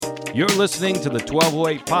You're listening to the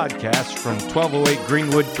 1208 podcast from 1208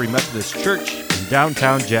 Greenwood Free Methodist Church in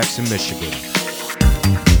downtown Jackson, Michigan.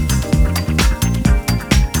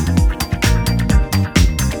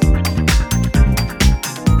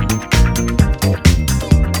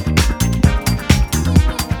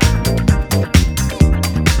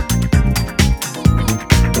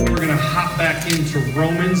 We're going to hop back into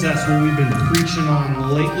Romans. That's what we've been preaching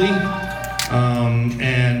on lately.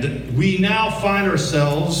 And we now find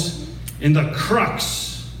ourselves in the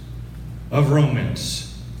crux of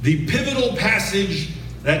Romans, the pivotal passage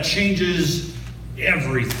that changes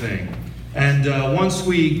everything. And once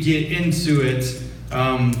we get into it,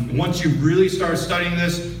 once you really start studying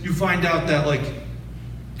this, you find out that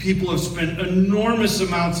people have spent enormous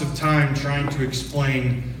amounts of time trying to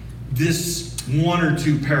explain this one or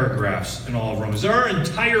two paragraphs in all of Romans. There are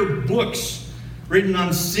entire books written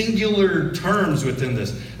on singular terms within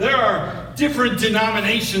this. There are different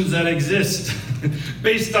denominations that exist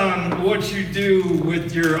based on what you do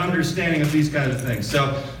with your understanding of these kinds of things.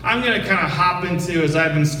 So I'm going to kind of hop into, as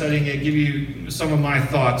I've been studying it, give you some of my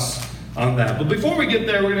thoughts on that. But before we get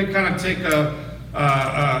there, we're going to kind of take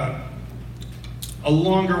a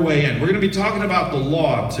longer way in. We're going to be talking about the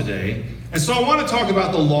law today. And so I want to talk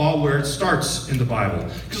about the law where it starts in the Bible.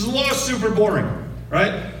 Because the law is super boring,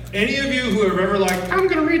 right? Any of you who have ever I'm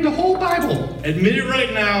going to read the whole Bible, admit it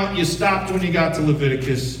right now, you stopped when you got to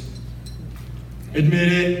Leviticus.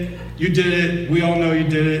 Admit it. You did it. We all know you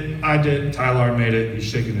did it. I did. Tyler made it. He's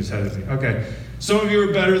shaking his head at me. Okay. Some of you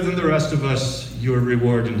are better than the rest of us. Your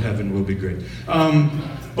reward in heaven will be great.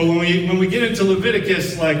 But when we get into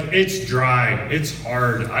Leviticus, it's dry. It's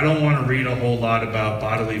hard. I don't want to read a whole lot about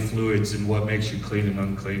bodily fluids and what makes you clean and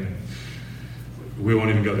unclean. We won't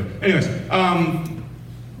even go there. Anyways,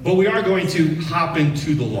 but we are going to hop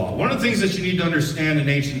into the law. One of the things that you need to understand in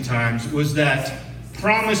ancient times was that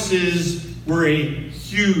promises were a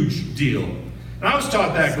huge deal. And I was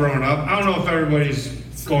taught that growing up. I don't know if everybody's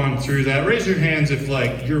gone through that. Raise your hands if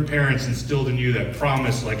your parents instilled in you that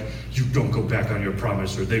promise, you don't go back on your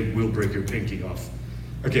promise or they will break your pinky off.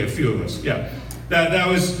 Okay, a few of us, yeah. That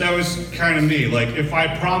was kind of me. If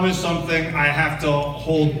I promise something, I have to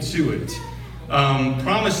hold to it.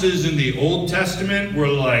 Promises in the Old Testament were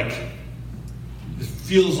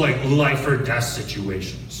feels like life or death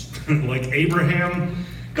situations. Like Abraham,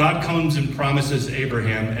 God comes and promises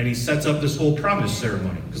Abraham, and he sets up this whole promise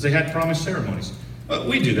ceremony, because they had promise ceremonies.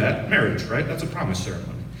 We do that, marriage, right? That's a promise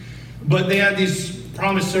ceremony. But they had these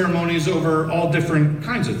promise ceremonies over all different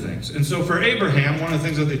kinds of things. And so for Abraham, one of the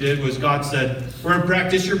things that they did was God said, we're going to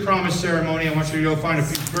practice your promise ceremony. I want you to go find a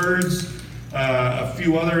few birds, a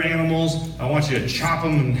few other animals. I want you to chop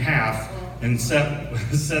them in half and set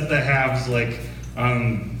the halves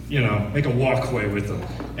make a walkway with them.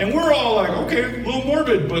 And we're all okay, a little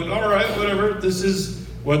morbid, but all right, whatever. This is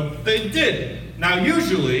what they did. Now,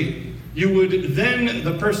 usually, you would then,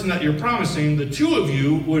 the person that you're promising, the two of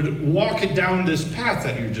you would walk down this path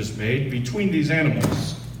that you just made between these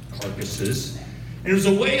animals' carcasses. And it was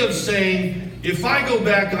a way of saying, if I go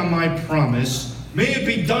back on my promise, may it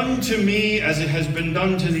be done to me as it has been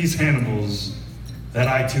done to these animals, that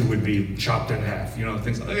I too would be chopped in half.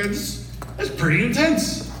 Things like that. That's pretty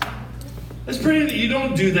intense. You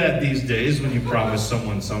don't do that these days when you promise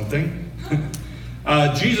someone something.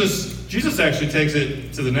 Jesus actually takes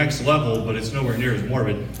it to the next level, but it's nowhere near as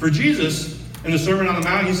morbid. For Jesus, in the Sermon on the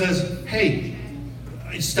Mount, he says, hey,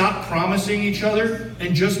 stop promising each other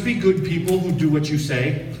and just be good people who do what you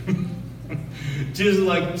say.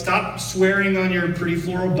 Just stop swearing on your pretty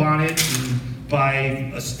floral bonnet and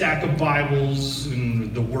buy a stack of Bibles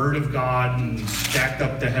and the Word of God and stacked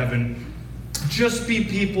up to heaven. Just be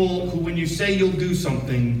people who, when you say you'll do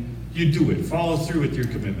something, you do it. Follow through with your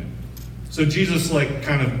commitment. So Jesus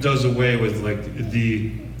kind of does away with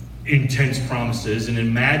the intense promises and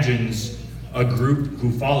imagines a group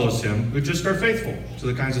who follows him who just are faithful to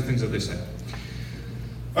the kinds of things that they say.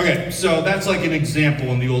 Okay, so that's an example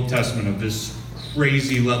in the Old Testament of this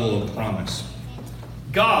crazy level of promise.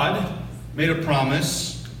 God made a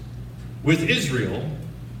promise with Israel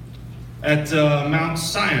at Mount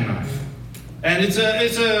Sinai. And it's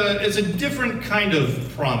a different kind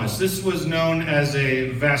of promise. This was known as a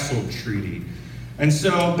vassal treaty. And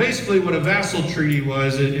so basically what a vassal treaty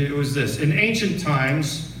was, it was this. In ancient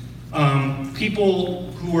times,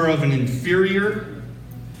 people who were of an inferior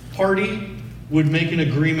party would make an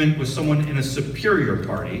agreement with someone in a superior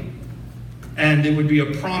party. And it would be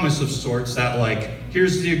a promise of sorts that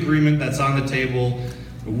here's the agreement that's on the table.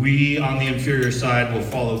 We, on the inferior side, will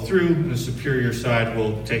follow through, and the superior side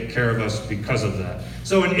will take care of us because of that.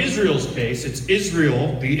 So in Israel's case, it's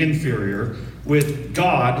Israel, the inferior, with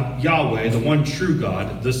God, Yahweh, the one true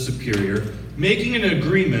God, the superior, making an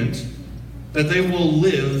agreement that they will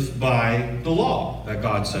live by the law that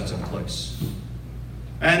God sets in place.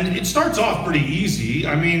 And it starts off pretty easy.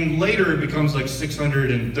 I mean, later it becomes like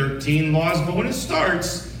 613 laws, but when it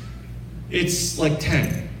starts, it's like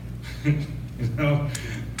 10.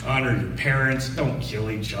 Honor your parents, don't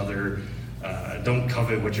kill each other, don't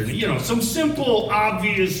covet what you're, some simple,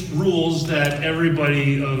 obvious rules that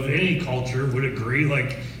everybody of any culture would agree,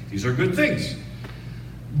 like, these are good things.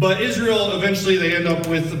 But Israel, eventually they end up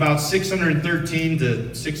with about 613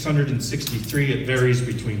 to 663. It varies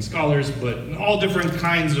between scholars, but all different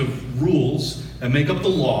kinds of rules that make up the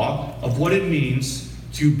law of what it means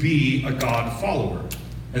to be a God follower.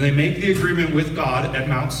 And they make the agreement with God at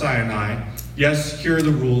Mount Sinai. Yes, here are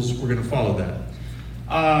the rules. We're going to follow that.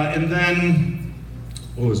 And then,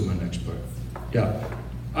 what was my next part?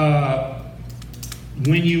 Yeah.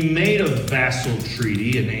 When you made a vassal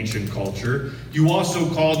treaty in ancient culture, you also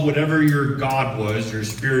called whatever your god was, your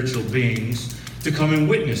spiritual beings, to come and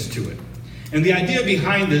witness to it. And the idea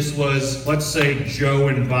behind this was, let's say Joe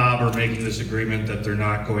and Bob are making this agreement that they're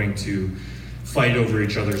not going to fight over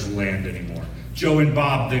each other's land anymore. Joe and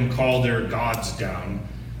Bob then call their gods down,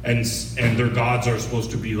 and their gods are supposed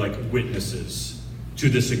to be like witnesses to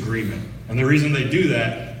this agreement. And the reason they do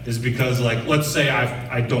that is because, like, let's say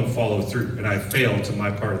I don't follow through and I fail to my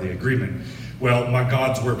part of the agreement. Well, my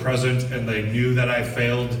gods were present and they knew that I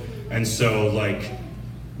failed, and so, like,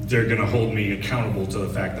 they're going to hold me accountable to the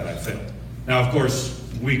fact that I failed. Now, of course,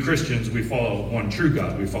 we Christians, we follow one true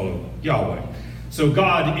God. We follow Yahweh. So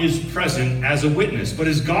God is present as a witness. But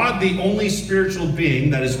is God the only spiritual being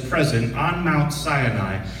that is present on Mount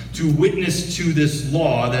Sinai to witness to this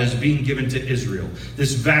law that is being given to Israel,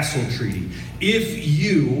 this vassal treaty? If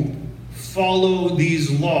you follow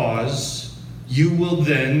these laws, you will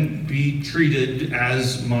then be treated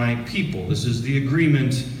as my people. This is the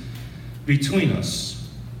agreement between us.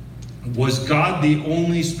 Was God the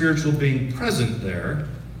only spiritual being present there?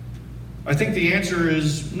 I think the answer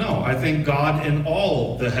is no. I think God and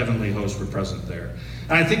all the heavenly hosts were present there.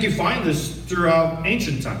 And I think you find this throughout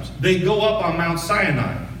ancient times. They go up on Mount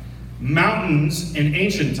Sinai. Mountains in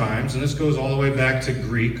ancient times, and this goes all the way back to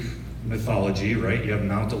Greek mythology, right? You have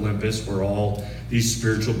Mount Olympus where all these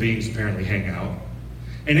spiritual beings apparently hang out.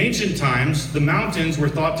 In ancient times, the mountains were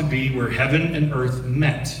thought to be where heaven and earth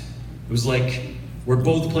met. It was like where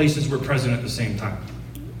both places were present at the same time.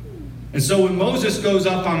 And so when Moses goes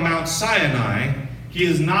up on Mount Sinai, he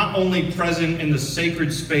is not only present in the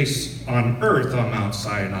sacred space on earth on Mount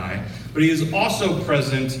Sinai, but he is also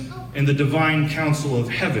present in the divine council of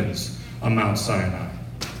heavens on Mount Sinai,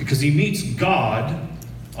 because he meets God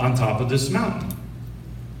on top of this mountain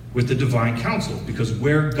with the divine council, because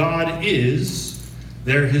where God is,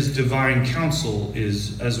 there his divine counsel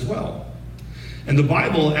is as well. And the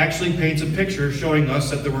Bible actually paints a picture showing us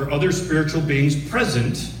that there were other spiritual beings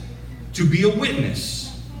present to be a witness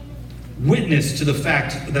to the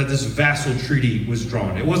fact that this vassal treaty was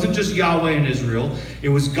drawn. It wasn't just Yahweh and Israel. It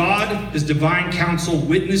was God, his divine counsel,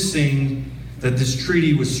 witnessing that this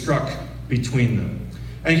treaty was struck between them.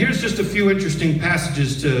 And here's just a few interesting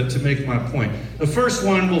passages to make my point. The first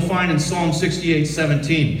one we'll find in Psalm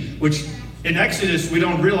 68:17, which in Exodus we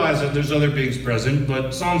don't realize that there's other beings present,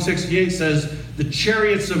 but Psalm 68 says, "The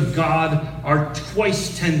chariots of God are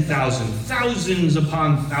twice 10,000, thousands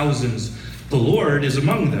upon thousands. The Lord is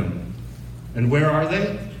among them." And where are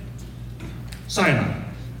they? Sinai.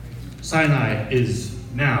 Sinai is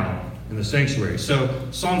now in the sanctuary. So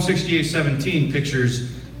Psalm 68:17 pictures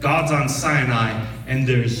God's on Sinai, and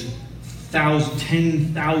there's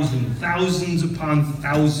 10,000, thousands upon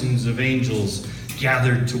thousands of angels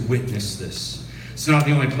gathered to witness this. It's not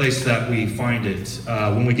the only place that we find it.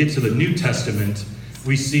 When we get to the New Testament,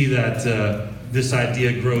 we see that this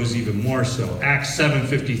idea grows even more so. Acts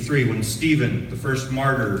 7:53, when Stephen, the first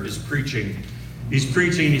martyr, is preaching. He's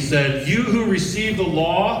preaching and he said, "You who receive the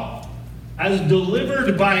law as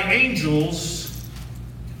delivered by angels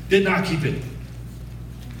did not keep it."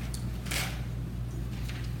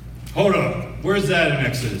 Hold up, where's that in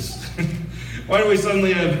Exodus? Why do we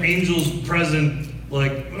suddenly have angels present?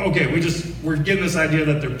 Like, okay, we're getting this idea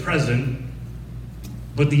that they're present,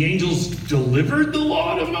 but the angels delivered the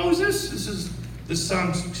law to Moses? This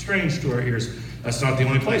sounds strange to our ears. That's not the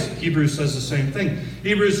only place. Hebrews says the same thing.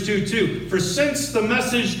 Hebrews 2:2. "For since the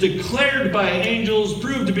message declared by angels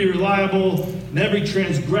proved to be reliable, and every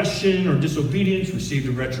transgression or disobedience received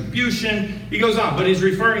a retribution," he goes on, but he's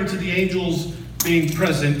referring to the angels being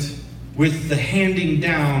present with the handing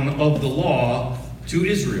down of the law to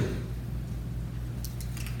Israel.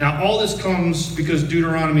 Now, all this comes because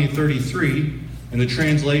Deuteronomy 33, in the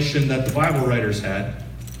translation that the Bible writers had,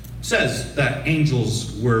 says that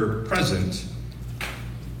angels were present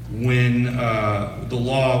when the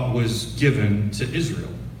law was given to Israel.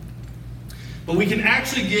 But we can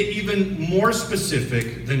actually get even more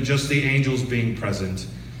specific than just the angels being present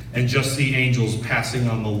and just the angels passing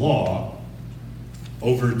on the law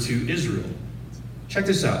over to Israel. Check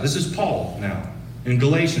this out. This is Paul now. In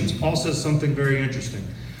Galatians, Paul says something very interesting.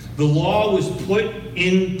 The law was put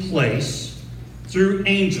in place through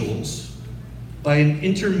angels by an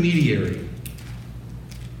intermediary.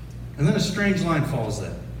 And then a strange line follows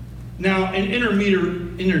that. Now, an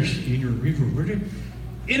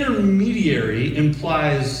intermediary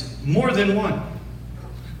implies more than one,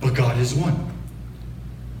 but God is one.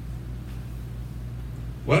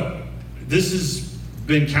 What? This has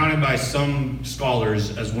been counted by some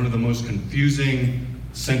scholars as one of the most confusing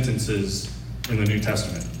sentences in the New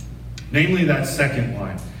Testament. Namely, that second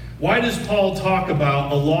line. Why does Paul talk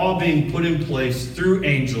about a law being put in place through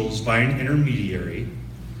angels by an intermediary,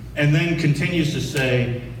 and then continues to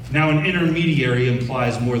say, now an intermediary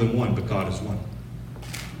implies more than one, but God is one?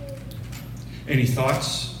 Any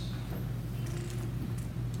thoughts?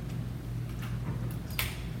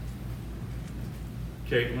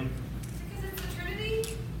 Caitlin? Because it's the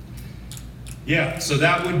Trinity? Yeah, so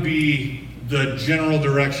that would be the general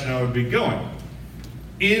direction I would be going.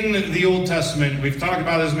 In the Old Testament, we've talked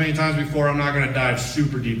about this many times before. I'm not going to dive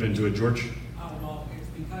super deep into it, George. Oh, well, it's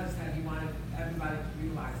because that he wanted everybody to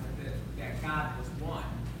realize that God was one.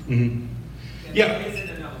 Mm-hmm. That Yeah. There isn't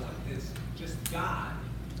another one. It's just God.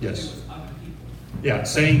 Yes. There was other people. Yeah,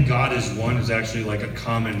 saying God is one is actually like a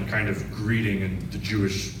common kind of greeting in the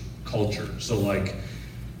Jewish culture. So like,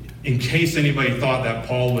 in case anybody thought that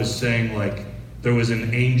Paul was saying like there was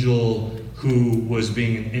an angel who was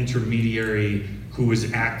being an intermediary who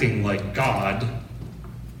was acting like God,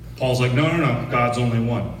 Paul's like, no, God's only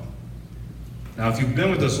one. Now, if you've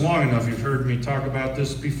been with us long enough, you've heard me talk about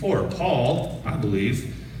this before. Paul, I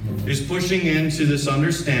believe, is pushing into this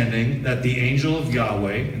understanding that the angel of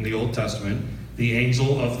Yahweh in the Old Testament, the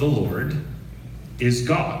angel of the Lord, is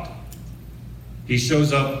God. He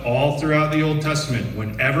shows up all throughout the Old Testament.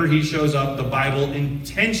 Whenever he shows up, the Bible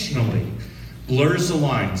intentionally blurs the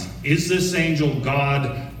lines. Is this angel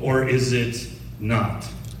God or is it not?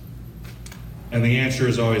 And the answer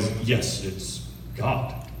is always, yes, it's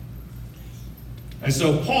God. And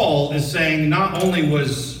so Paul is saying not only were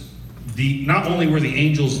the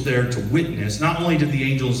angels there to witness, not only did the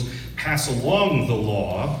angels pass along the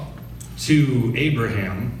law to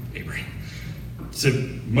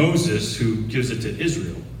to Moses, who gives it to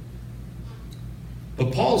Israel,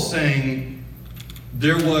 but Paul's saying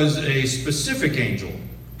there was a specific angel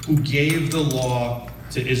who gave the law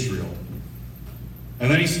to Israel. And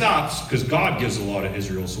then he stops because God gives the law to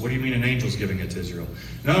Israel. So what do you mean an angel's giving it to Israel?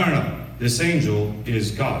 No. This angel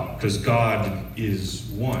is God because God is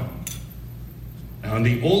one. Now in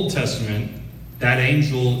the Old Testament, that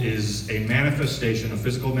angel is a manifestation, a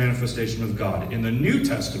physical manifestation of God. In the New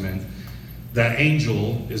Testament, that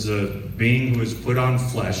angel is a being who has put on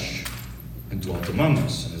flesh and dwelt among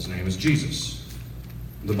us, and his name is Jesus.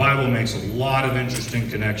 The Bible makes a lot of interesting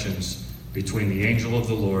connections between the angel of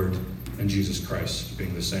the Lord and Jesus Christ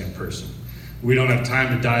being the same person. We don't have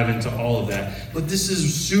time to dive into all of that, but this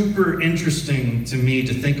is super interesting to me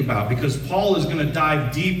to think about because Paul is going to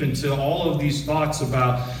dive deep into all of these thoughts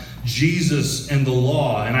about Jesus and the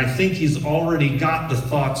law, and I think he's already got the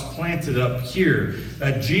thoughts planted up here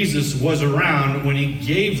that Jesus was around when he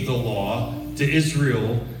gave the law to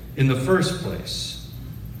Israel in the first place.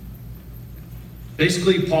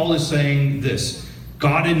 Basically, Paul is saying this: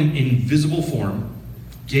 God in invisible form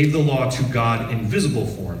gave the law to God in visible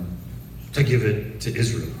form to give it to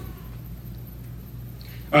Israel.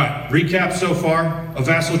 All right, recap so far. A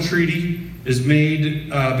vassal treaty is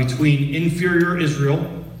made between inferior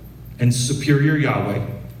Israel and superior Yahweh.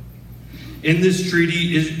 In this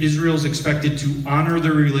treaty, Israel is expected to honor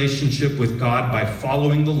their relationship with God by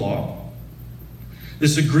following the law.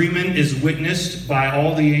 This agreement is witnessed by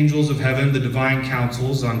all the angels of heaven, the divine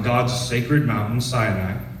councils on God's sacred mountain,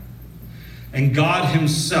 Sinai. And God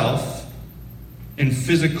himself, in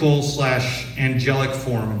physical/angelic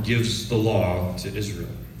form, gives the law to Israel.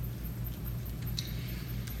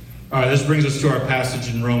 All right, this brings us to our passage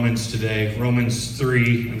in Romans today, Romans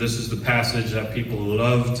 3. And this is the passage that people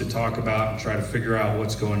love to talk about and try to figure out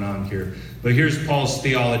what's going on here. But here's Paul's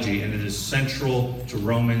theology, and it is central to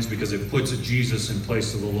Romans because it puts Jesus in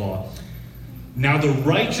place of the law. Now the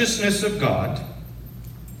righteousness of God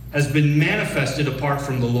has been manifested apart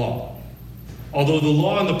from the law, although the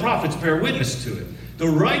law and the prophets bear witness to it. the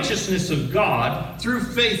righteousness of God through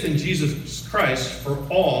faith in Jesus Christ for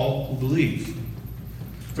all who believe.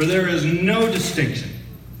 For there is no distinction.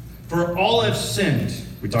 For all have sinned.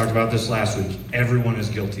 We talked about this last week. Everyone is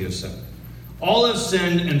guilty of sin. All have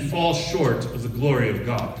sinned and fall short of the glory of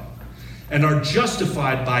God, and are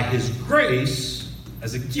justified by his grace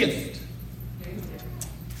as a gift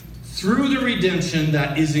through the redemption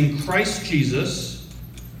that is in Christ Jesus,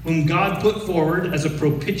 whom God put forward as a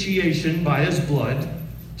propitiation by his blood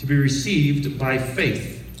to be received by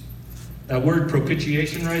faith. That word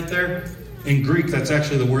propitiation right there, in Greek, that's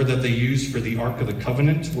actually the word that they use for the Ark of the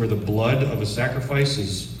Covenant, where the blood of a sacrifice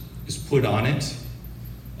is put on it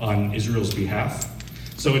on Israel's behalf.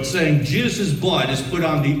 So it's saying Jesus' blood is put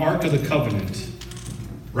on the Ark of the Covenant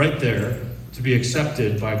right there to be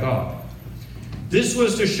accepted by God. This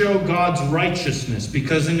was to show God's righteousness,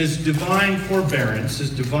 because in his divine forbearance, his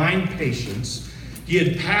divine patience, he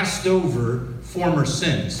had passed over former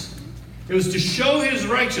sins. It was to show his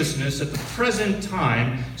righteousness at the present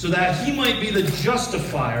time so that he might be the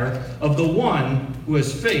justifier of the one who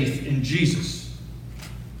has faith in Jesus.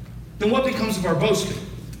 Then what becomes of our boasting?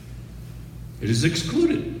 It is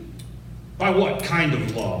excluded. By what kind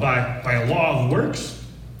of law? By a law of works?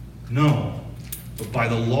 No, but by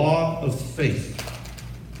the law of faith.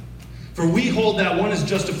 For we hold that one is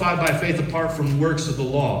justified by faith apart from works of the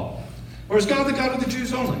law. Or is God the God of the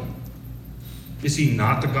Jews only? Is he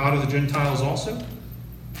not the God of the Gentiles also?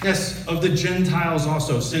 Yes, of the Gentiles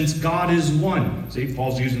also, since God is one. See,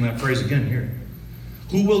 Paul's using that phrase again here.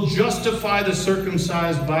 Who will justify the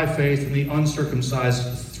circumcised by faith and the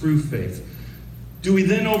uncircumcised through faith. Do we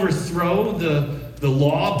then overthrow the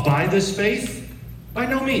law by this faith? By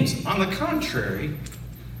no means. On the contrary,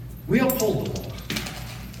 we uphold the law.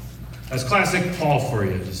 That's classic Paul for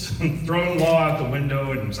you. Just throwing law out the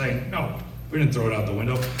window and saying, no, we didn't throw it out the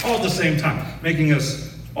window. All at the same time, making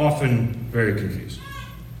us often very confused.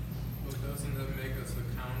 Well, doesn't that make us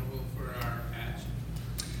accountable for our actions?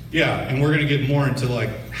 Yeah, and we're going to get more into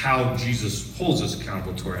how Jesus holds us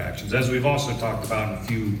accountable to our actions, as we've also talked about in a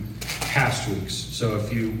few past weeks. So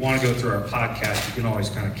if you want to go through our podcast, you can always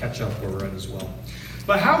kind of catch up where we're at as well.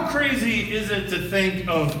 But how crazy is it to think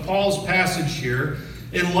of Paul's passage here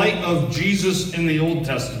in light of Jesus in the Old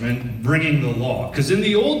Testament bringing the law? Because in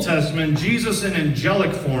the Old Testament, Jesus in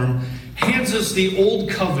angelic form hands us the Old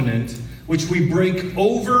Covenant, which we break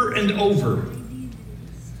over and over.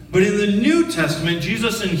 But in the New Testament,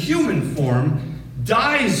 Jesus in human form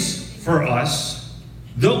dies for us,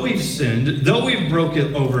 though we've sinned, though we've broke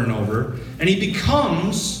it over and over, and he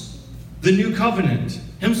becomes the new covenant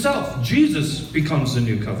himself. Jesus becomes the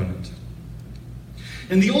new covenant.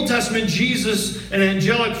 In the Old Testament, Jesus in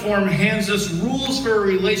angelic form hands us rules for a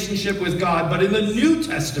relationship with God, but in the New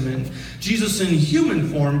Testament, Jesus in human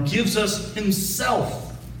form gives us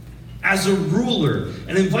himself as a ruler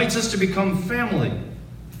and invites us to become family.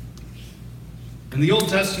 In the Old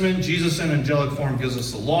Testament, Jesus in angelic form gives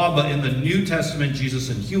us the law, but in the New Testament, Jesus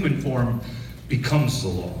in human form becomes the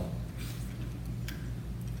law.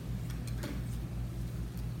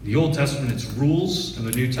 The Old Testament, it's rules. In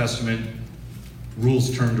the New Testament,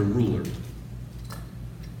 rules turn to ruler.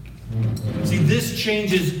 See, this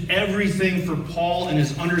changes everything for Paul in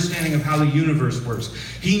his understanding of how the universe works.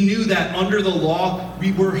 He knew that under the law,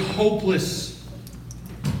 we were hopeless.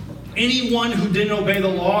 Anyone who didn't obey the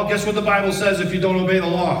law, guess what the Bible says if you don't obey the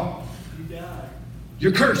law? You die.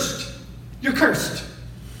 You're cursed. You're cursed.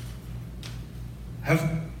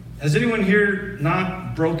 Has anyone here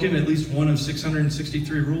not broken at least one of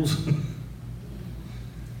 663 rules?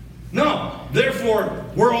 No. Therefore,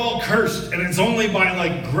 we're all cursed, and it's only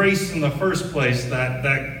by grace in the first place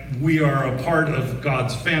that we are a part of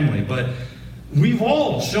God's family. But we've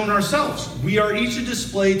all shown ourselves. We are each a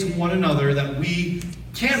display to one another that we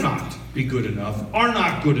cannot be good enough, are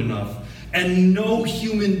not good enough, and no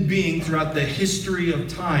human being throughout the history of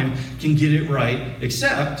time can get it right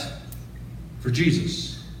except for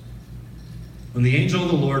Jesus. When the angel of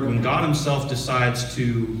the Lord, when God himself decides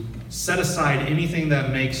to set aside anything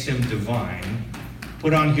that makes him divine,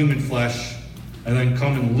 put on human flesh, and then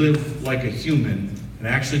come and live like a human and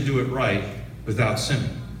actually do it right without sin.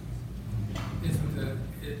 Isn't that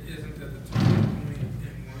the turning point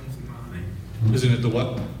in one's mind? Isn't it the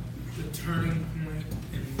what? The turning point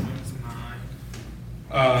in one's mind.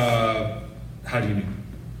 How do you mean?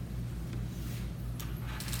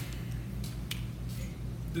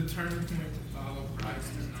 The turning point to follow Christ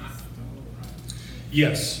and not to follow Christ.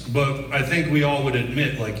 Yes, but I think we all would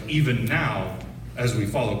admit, even now, as we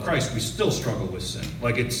follow Christ, we still struggle with sin.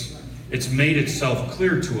 It's made itself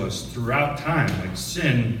clear to us throughout time.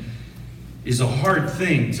 Sin is a hard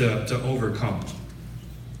thing to overcome.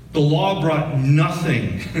 The law brought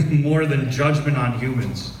nothing more than judgment on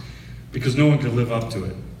humans because no one could live up to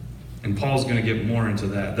it. And Paul's going to get more into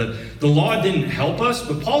that. The law didn't help us,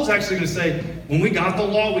 but Paul's actually going to say, when we got the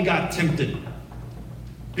law, we got tempted.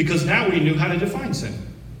 Because now we knew how to define sin.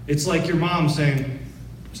 It's like your mom saying,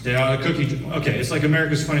 stay out of the cookie. Okay, it's like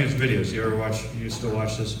America's Funniest Videos. You still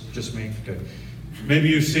watch this? Just me? Okay. Maybe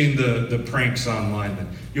you've seen the pranks online.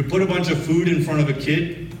 You put a bunch of food in front of a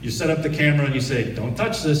kid, you set up the camera and you say, don't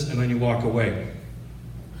touch this, and then you walk away.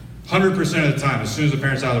 100% of the time, as soon as the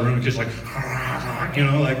parent's out of the room, the kid's like,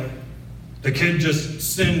 like the kid just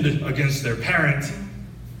sinned against their parent,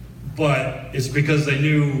 but it's because they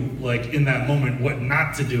knew, like, in that moment what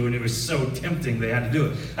not to do, and it was so tempting they had to do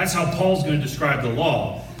it. That's how Paul's going to describe the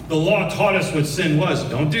law. The law taught us what sin was.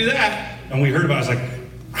 Don't do that. And we heard about it, it's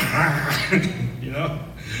like,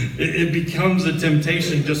 it becomes a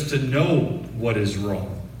temptation just to know what is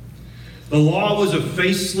wrong. The law was a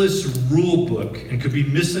faceless rule book and could be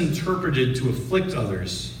misinterpreted to afflict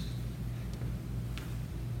others.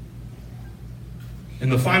 In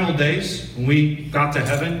the final days, when we got to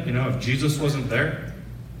heaven, if Jesus wasn't there,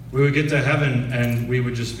 we would get to heaven and we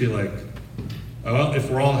would just be like, well, if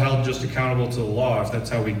we're all held just accountable to the law, if that's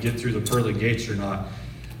how we get through the pearly gates or not,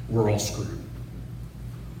 we're all screwed.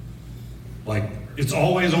 Like, it's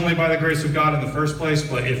always only by the grace of God in the first place,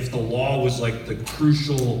 but if the law was like the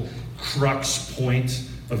crucial crux point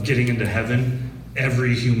of getting into heaven,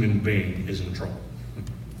 every human being is in trouble.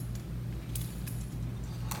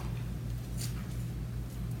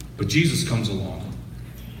 But Jesus comes along.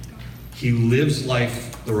 He lives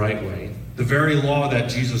life the right way. The very law that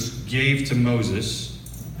Jesus gave to Moses,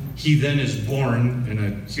 he then is born in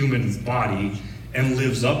a human body and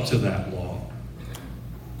lives up to that law.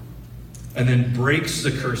 And then breaks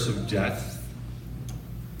the curse of death.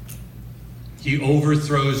 He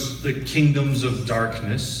overthrows the kingdoms of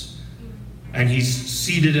darkness, and he's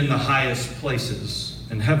seated in the highest places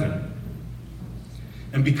in heaven.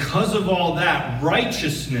 And because of all that,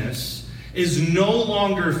 righteousness is no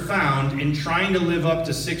longer found in trying to live up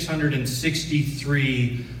to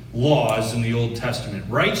 663 laws in the Old Testament.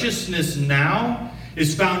 Righteousness now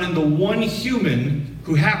is found in the one human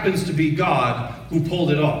who happens to be God who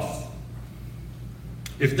pulled it off.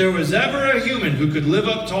 If there was ever a human who could live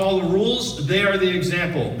up to all the rules, they are the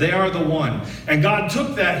example. They are the one. And God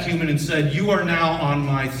took that human and said, you are now on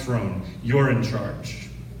my throne. You're in charge.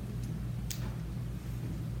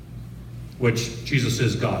 Which Jesus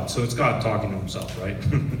is God. So it's God talking to himself, right?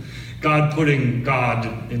 God putting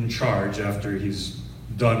God in charge after he's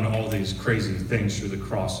done all these crazy things through the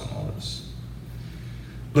cross and all this.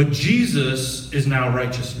 But Jesus is now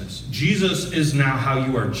righteousness. Jesus is now how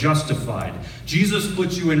you are justified. Jesus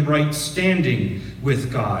puts you in right standing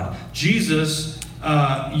with God. Jesus,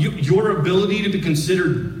 your ability to be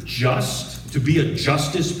considered just, to be a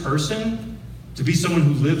justice person, to be someone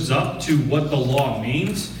who lives up to what the law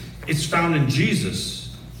means, it's found in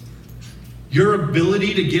Jesus. Your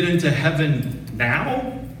ability to get into heaven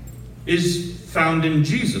now is found in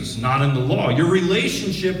Jesus, not in the law. Your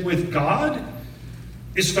relationship with God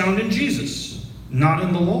is found in Jesus, not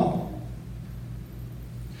in the law.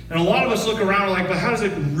 And a lot of us look around like, but how does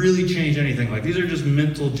it really change anything? Like, these are just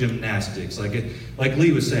mental gymnastics. Like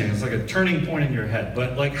Lee was saying, it's like a turning point in your head.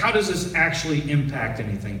 But like, how does this actually impact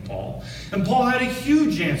anything, Paul? And Paul had a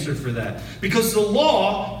huge answer for that. Because the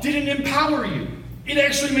law didn't empower you. It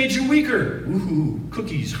actually made you weaker. Woohoo,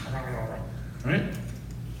 cookies. Right?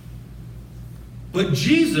 But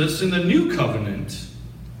Jesus, in the new covenant,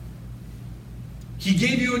 he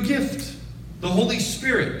gave you a gift, the Holy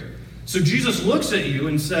Spirit. So Jesus looks at you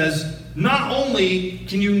and says, not only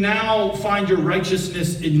can you now find your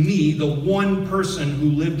righteousness in me, the one person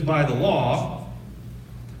who lived by the law,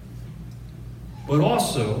 but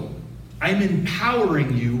also I'm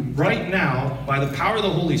empowering you right now by the power of the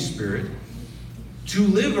Holy Spirit to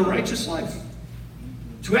live a righteous life,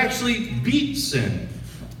 to actually beat sin.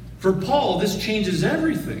 For Paul, this changes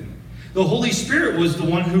everything. The Holy Spirit was the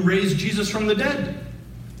one who raised Jesus from the dead.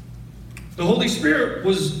 The Holy Spirit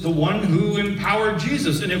was the one who empowered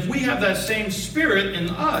Jesus. And if we have that same Spirit in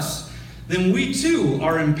us, then we too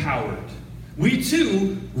are empowered. We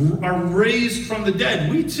too are raised from the dead.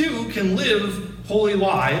 We too can live holy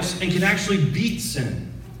lives and can actually beat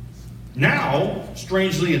sin. Now,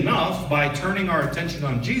 strangely enough, by turning our attention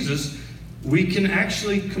on Jesus, we can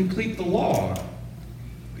actually complete the law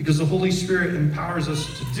because the Holy Spirit empowers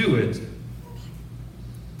us to do it.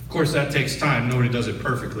 Of course, that takes time. Nobody does it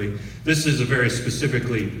perfectly. This is a very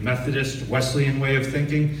specifically Methodist, Wesleyan way of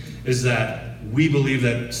thinking, is that we believe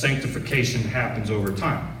that sanctification happens over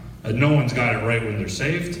time. No one's got it right when they're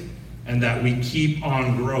saved, and that we keep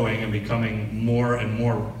on growing and becoming more and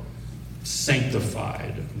more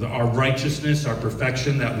sanctified. Our righteousness, our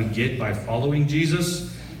perfection that we get by following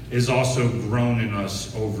Jesus is also grown in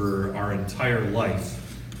us over our entire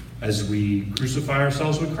life as we crucify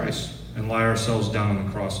ourselves with Christ and lie ourselves down on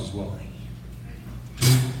the cross as well.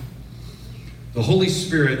 The Holy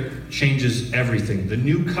Spirit changes everything. The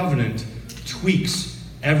new covenant tweaks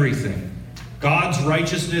everything. God's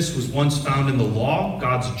righteousness was once found in the law.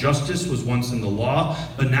 God's justice was once in the law,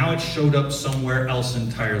 but now it showed up somewhere else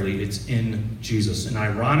entirely. It's in Jesus. And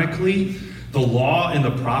ironically, the law and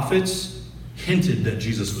the prophets hinted that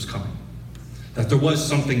Jesus was coming, that there was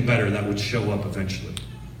something better that would show up eventually.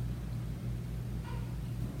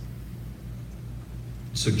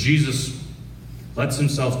 So Jesus lets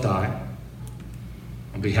himself die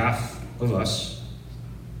on behalf of us,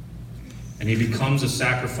 and he becomes a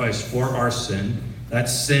sacrifice for our sin. That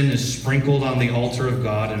sin is sprinkled on the altar of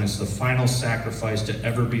God, and it's the final sacrifice to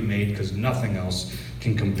ever be made, because nothing else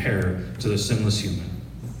can compare to the sinless human.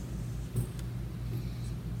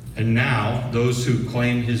 And now, those who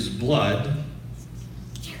claim his blood,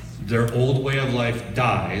 their old way of life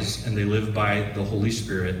dies, and they live by the Holy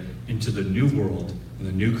Spirit into the new world and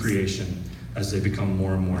the new creation as they become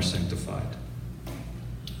more and more sanctified.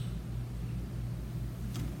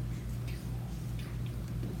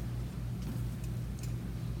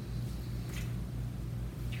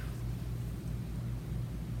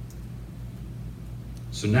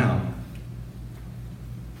 So now,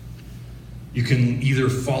 you can either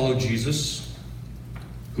follow Jesus,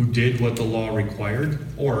 who did what the law required,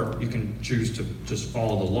 or you can choose to just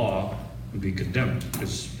follow the law and be condemned,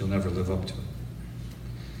 because you'll never live up to it.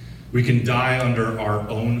 We can die under our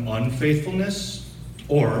own unfaithfulness,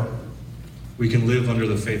 or we can live under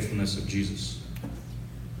the faithfulness of Jesus.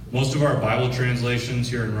 Most of our Bible translations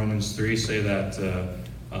here in Romans 3 say that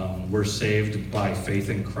we're saved by faith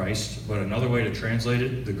in Christ. But another way to translate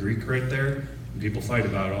it, the Greek right there, and people fight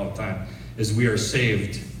about it all the time, is we are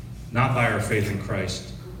saved not by our faith in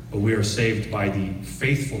Christ, but we are saved by the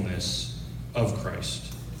faithfulness of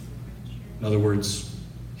Christ. In other words,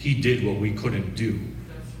 he did what we couldn't do,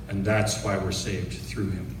 and that's why we're saved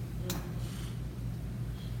through him.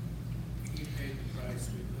 He paid the price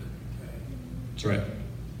we couldn't pay. That's right.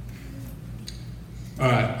 All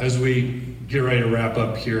right, as we get ready to wrap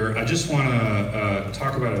up here, I just want to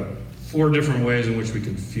talk about 4 different ways in which we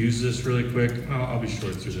confuse this really quick. I'll be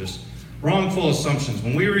short through this. Wrongful assumptions.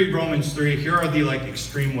 When we read Romans 3, here are the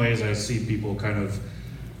extreme ways I see people kind of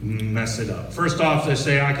mess it up. First off, they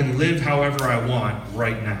say, I can live however I want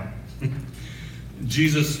right now.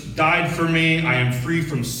 Jesus died for me. I am free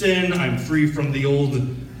from sin. I'm free from the old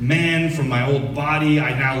man, from my old body.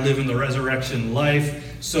 I now live in the resurrection life.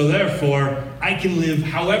 So therefore, I can live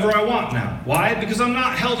however I want now. Why? Because I'm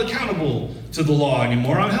not held accountable to the law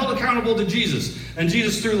anymore. I'm held accountable to Jesus. And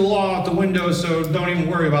Jesus threw the law out the window, so don't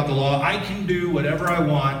even worry about the law. I can do whatever I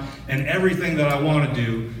want, and everything that I want to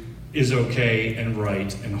do is okay and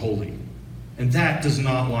right and holy. And that does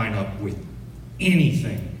not line up with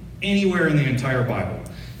anything, anywhere in the entire Bible.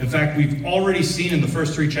 In fact, we've already seen in the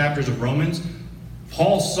first 3 chapters of Romans,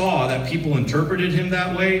 Paul saw that people interpreted him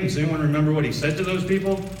that way. Does anyone remember what he said to those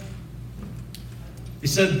people? He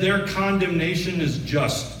said their condemnation is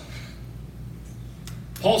just.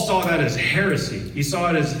 Paul saw that as heresy. He saw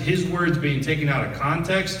it as his words being taken out of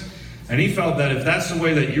context, and he felt that if that's the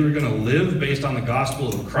way that you were going to live based on the gospel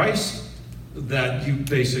of Christ, that you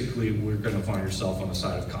basically were going to find yourself on the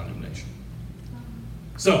side of condemnation.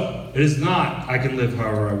 So, it is not, I can live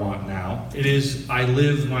however I want now. It is, I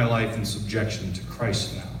live my life in subjection to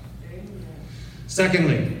Christ now. Amen.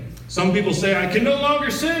 Secondly, some people say, I can no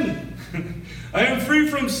longer sin. I am free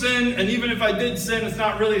from sin, and even if I did sin, it's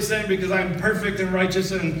not really sin because I'm perfect and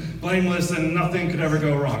righteous and blameless and nothing could ever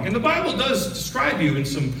go wrong. And the Bible does describe you in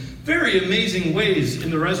some very amazing ways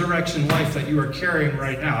in the resurrection life that you are carrying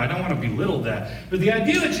right now. I don't want to belittle that. But the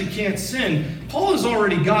idea that you can't sin, Paul has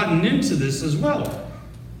already gotten into this as well.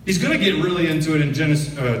 He's going to get really into it in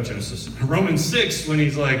Romans 6, when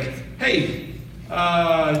he's like, hey,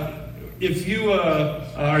 if you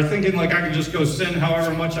are thinking I can just go sin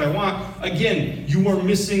however much I want, again, you are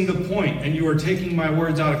missing the point, and you are taking my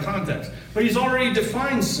words out of context. But he's already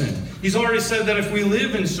defined sin. He's already said that if we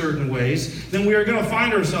live in certain ways, then we are going to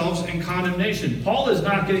find ourselves in condemnation. Paul is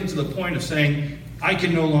not getting to the point of saying, I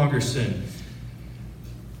can no longer sin.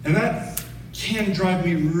 And that can drive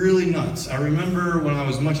me really nuts. I remember when I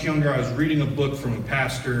was much younger, I was reading a book from a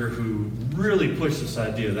pastor who really pushed this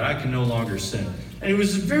idea that I can no longer sin. And it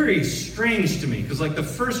was very strange to me, because the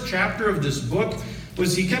first chapter of this book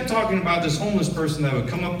was he kept talking about this homeless person that would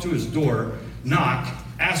come up to his door, knock,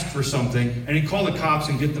 ask for something, and he'd call the cops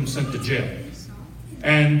and get them sent to jail.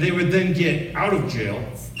 And they would then get out of jail,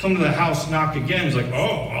 come to the house, knock again. He's like,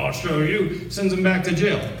 oh, I'll show you. Sends them back to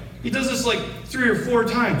jail. He does this like 3 or 4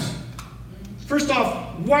 times. First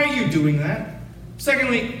off, why are you doing that?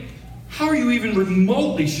 Secondly, how are you even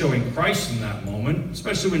remotely showing Christ in that moment?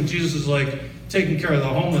 Especially when Jesus is like taking care of the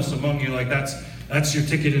homeless among you, like that's your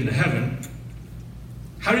ticket into heaven.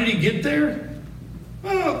 How did he get there?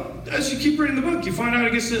 Well, as you keep reading the book, you find out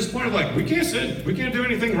it gets to this point of like, we can't sin. We can't do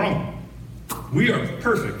anything wrong. We are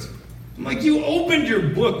perfect. I'm like, you opened your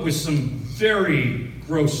book with some very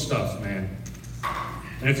gross stuff, man.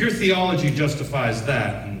 And if your theology justifies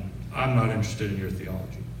that, and I'm not interested in your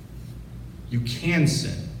theology, you can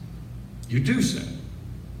sin. You do sin.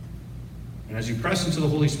 And as you press into the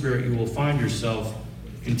Holy Spirit, you will find yourself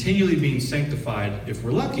continually being sanctified, if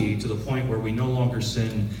we're lucky, to the point where we no longer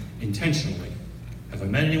sin intentionally. Have I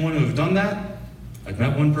met anyone who have done that? I've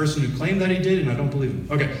met one person who claimed that he did, and I don't believe him.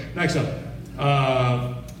 Okay, next up.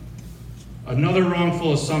 Another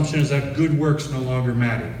wrongful assumption is that good works no longer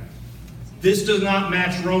matter. This does not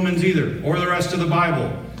match Romans either, or the rest of the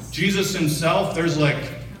Bible. Jesus himself, there's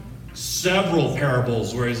like several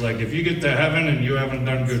parables where he's like, if you get to heaven and you haven't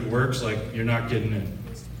done good works, like you're not getting in.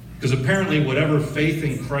 Because apparently whatever faith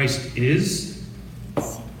in Christ is,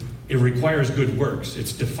 it requires good works.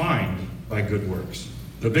 It's defined by good works.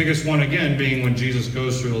 The biggest one, again, being when Jesus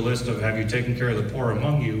goes through the list of, have you taken care of the poor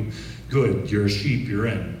among you? Good, you're a sheep, you're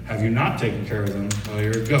in. Have you not taken care of them? Well,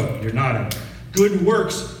 you're a goat, you're not in. Good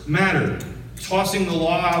works matter. Tossing the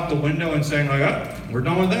law out the window and saying, like, oh, we're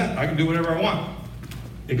done with that. I can do whatever I want.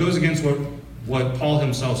 It goes against what Paul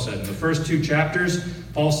himself said. In the first 2 chapters,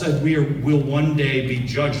 Paul said will one day be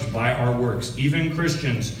judged by our works. Even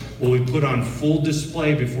Christians will be put on full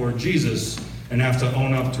display before Jesus and have to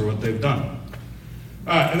own up to what they've done.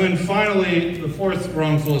 All right, and then finally, the 4th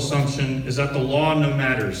wrongful assumption is that the law no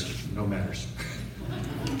matters. No matters.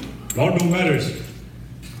 Law no matters.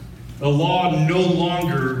 The law no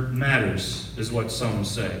longer matters, is what some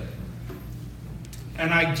say.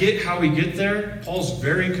 And I get how we get there. Paul's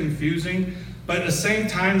very confusing. But at the same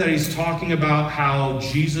time that he's talking about how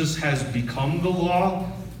Jesus has become the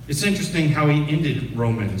law, it's interesting how he ended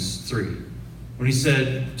Romans 3. When he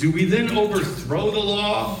said, do we then overthrow the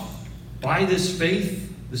law by this faith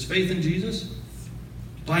in Jesus?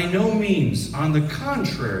 By no means. On the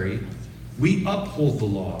contrary, we uphold the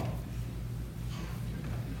law.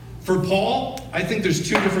 For Paul, I think there's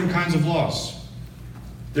 2 different kinds of laws.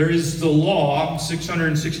 There is the law,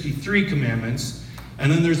 663 commandments,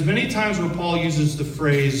 and then there's many times where Paul uses the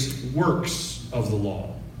phrase works of the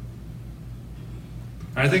law.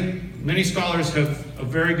 I think many scholars have a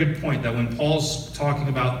very good point that when Paul's talking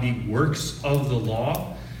about the works of the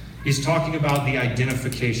law, he's talking about the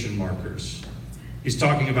identification markers. He's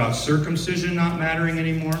talking about circumcision not mattering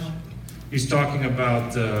anymore. He's talking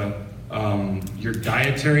about your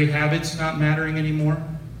dietary habits not mattering anymore.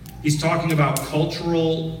 He's talking about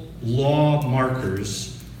cultural law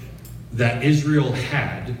markers that Israel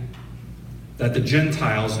had, that the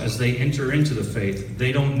Gentiles, as they enter into the faith,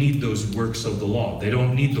 they don't need those works of the law. They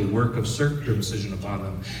don't need the work of circumcision upon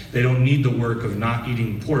them. They don't need the work of not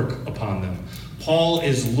eating pork upon them. Paul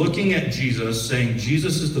is looking at Jesus, saying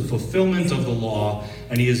Jesus is the fulfillment of the law,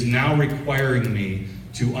 and he is now requiring me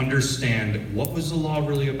to understand what was the law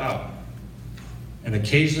really about. And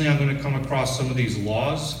occasionally I'm going to come across some of these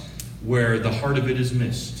laws where the heart of it is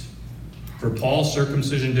missed. For Paul,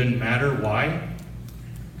 circumcision didn't matter. Why?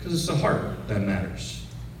 Because it's the heart that matters.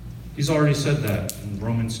 He's already said that in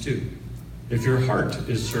Romans 2. If your heart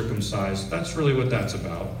is circumcised, that's really what that's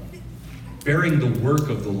about. Bearing the work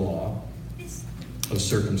of the law of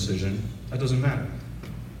circumcision, that doesn't matter.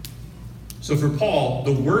 So for Paul,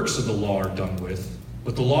 the works of the law are done with,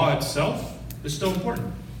 but the law itself is still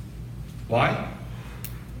important. Why?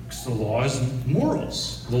 Because the law is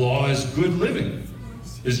morals. The law is good living.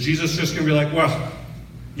 Is Jesus just going to be like, well,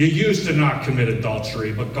 you used to not commit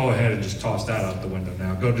adultery, but go ahead and just toss that out the window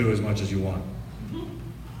now. Go do as much as you want.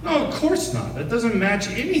 No, of course not. That doesn't match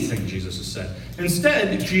anything Jesus has said.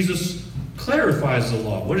 Instead, Jesus clarifies the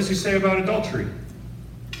law. What does he say about adultery?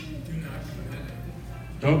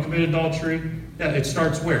 Don't commit adultery. Yeah, it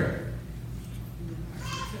starts where?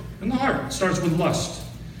 In the heart. It starts with lust.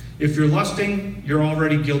 If you're lusting, you're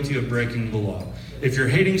already guilty of breaking the law. If you're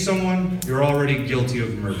hating someone, you're already guilty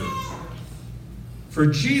of murder. For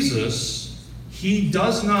Jesus, he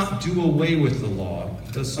does not do away with the law.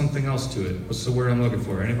 He does something else to it. What's the word I'm looking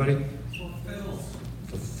for? Anybody?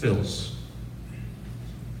 Fulfills.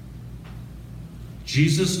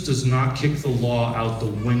 Jesus does not kick the law out the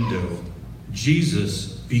window.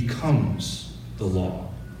 Jesus becomes the law.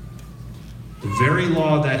 The very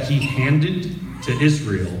law that he handed to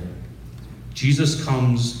Israel, Jesus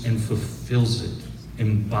comes and fulfills it,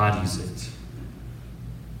 embodies it.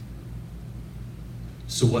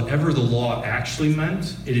 So whatever the law actually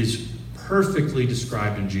meant, it is perfectly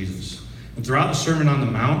described in Jesus. And throughout the Sermon on the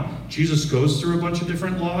Mount, Jesus goes through a bunch of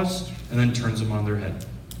different laws and then turns them on their head.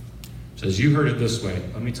 Says, you heard it this way.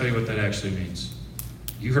 Let me tell you what that actually means.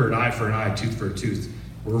 You heard eye for an eye, tooth for a tooth.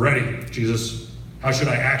 We're ready, Jesus. How should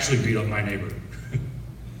I actually beat up my neighbor?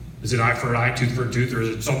 Is it eye for an eye, tooth for a tooth, or is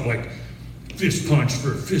it something like fist punch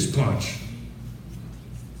for a fist punch?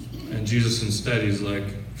 And Jesus instead, he's like,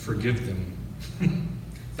 forgive them.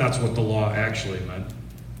 That's what the law actually meant.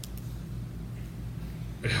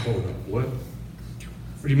 Hold up, what?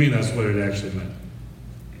 What do you mean that's what it actually meant?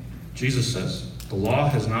 Jesus says, the law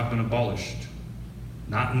has not been abolished.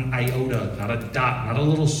 Not an iota, not a dot, not a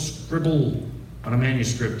little scribble on a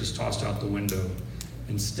manuscript is tossed out the window.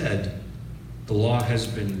 Instead, the law has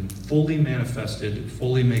been fully manifested, it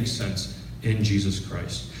fully makes sense in Jesus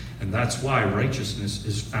Christ. And that's why righteousness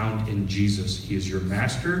is found in Jesus. He is your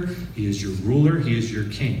master, he is your ruler, he is your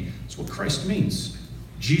king. That's what Christ means.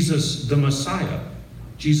 Jesus the Messiah,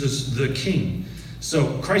 Jesus the King.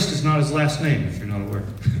 So Christ is not his last name, if you're not aware.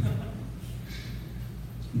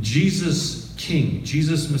 Jesus King,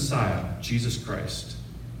 Jesus Messiah, Jesus Christ.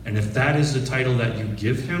 And if that is the title that you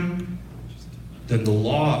give him, then the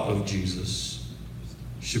law of Jesus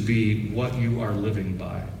should be what you are living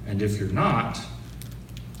by. And if you're not,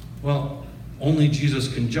 well, only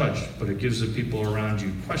Jesus can judge, but it gives the people around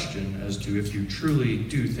you question as to if you truly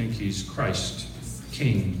do think he's Christ,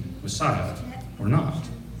 King, Messiah, or not.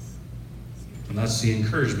 And that's the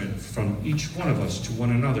encouragement from each one of us to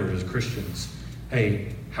one another as Christians.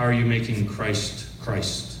 Hey, how are you making Christ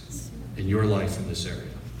Christ in your life in this area?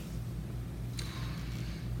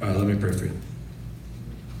 All right, let me pray for you.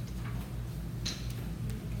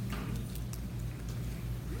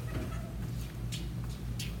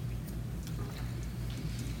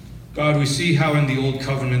 God, we see how in the old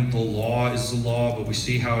covenant the law is the law, but we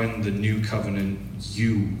see how in the new covenant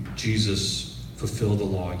you, Jesus, fulfill the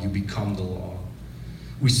law. You become the law.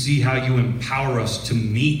 We see how you empower us to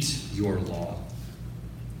meet your law.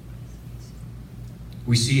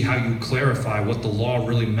 We see how you clarify what the law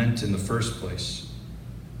really meant in the first place.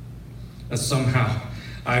 That somehow,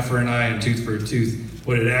 eye for an eye and tooth for a tooth,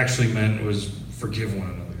 what it actually meant was forgive one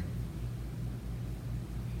another.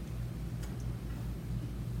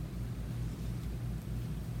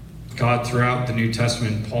 God, throughout the New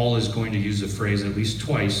Testament, Paul is going to use the phrase at least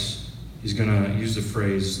twice. He's going to use the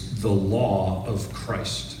phrase, the law of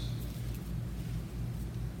Christ.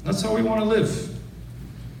 That's how we want to live.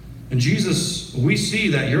 And Jesus, we see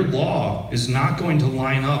that your law is not going to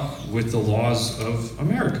line up with the laws of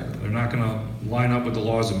America. They're not going to line up with the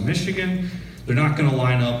laws of Michigan. They're not going to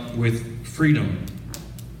line up with freedom.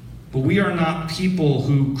 But we are not people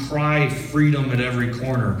who cry freedom at every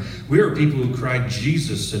corner. We are people who cry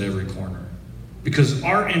Jesus at every corner. Because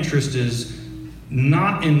our interest is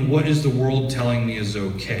not in what is the world telling me is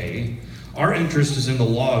okay. Our interest is in the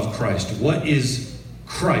law of Christ. What is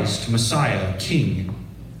Christ, Messiah, King,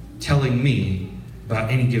 telling me about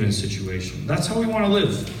any given situation? That's how we want to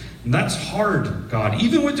live. And that's hard, God.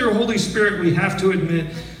 Even with your Holy Spirit, we have to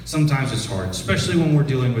admit sometimes it's hard, especially when we're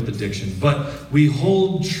dealing with addiction. But we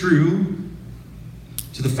hold true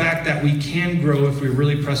to the fact that we can grow if we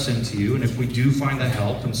really press into you and if we do find the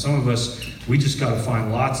help. And some of us, we just got to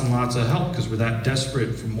find lots and lots of help because we're that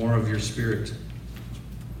desperate for more of your Spirit.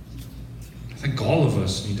 I think all of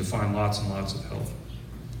us need to find lots and lots of help,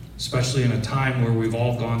 especially in a time where we've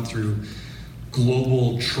all gone through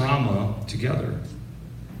global trauma together.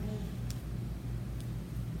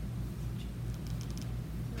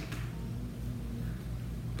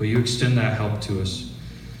 But you extend that help to us.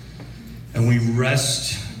 And we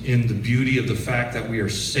rest in the beauty of the fact that we are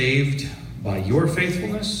saved by your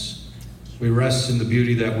faithfulness. We rest in the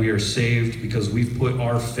beauty that we are saved because we've put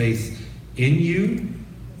our faith in you.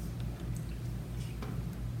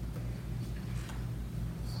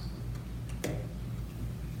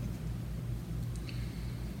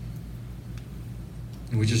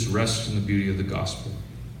 And we just rest in the beauty of the gospel.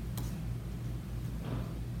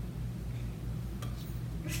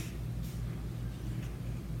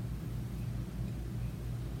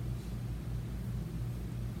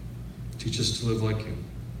 Teach us to live like you.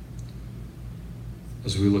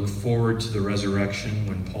 As we look forward to the resurrection,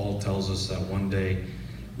 when Paul tells us that one day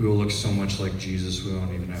we will look so much like Jesus, we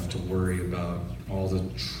won't even have to worry about all the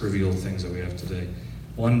trivial things that we have today.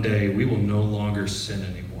 One day we will no longer sin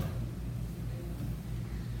anymore.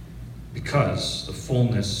 Because the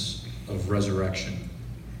fullness of resurrection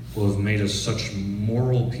will have made us such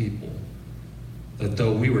moral people that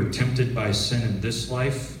though we were tempted by sin in this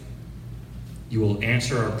life, you will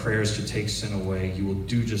answer our prayers to take sin away. You will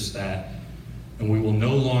do just that. And we will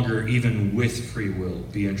no longer, even with free will,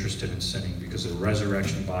 be interested in sinning because the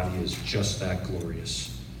resurrection body is just that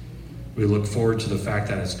glorious. We look forward to the fact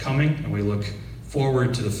that it's coming, and we look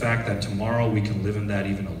forward to the fact that tomorrow we can live in that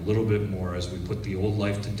even a little bit more as we put the old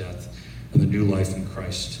life to death and the new life in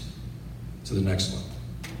Christ to the next level.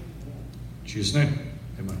 In Jesus' name,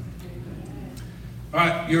 amen. All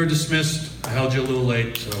right, you're dismissed. I held you a little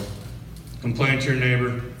late, so complain to your neighbor,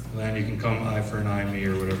 and then you can come eye for an eye me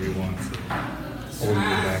or whatever you want for holding you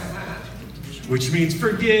back. Which means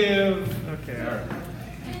forgive. Okay, all right.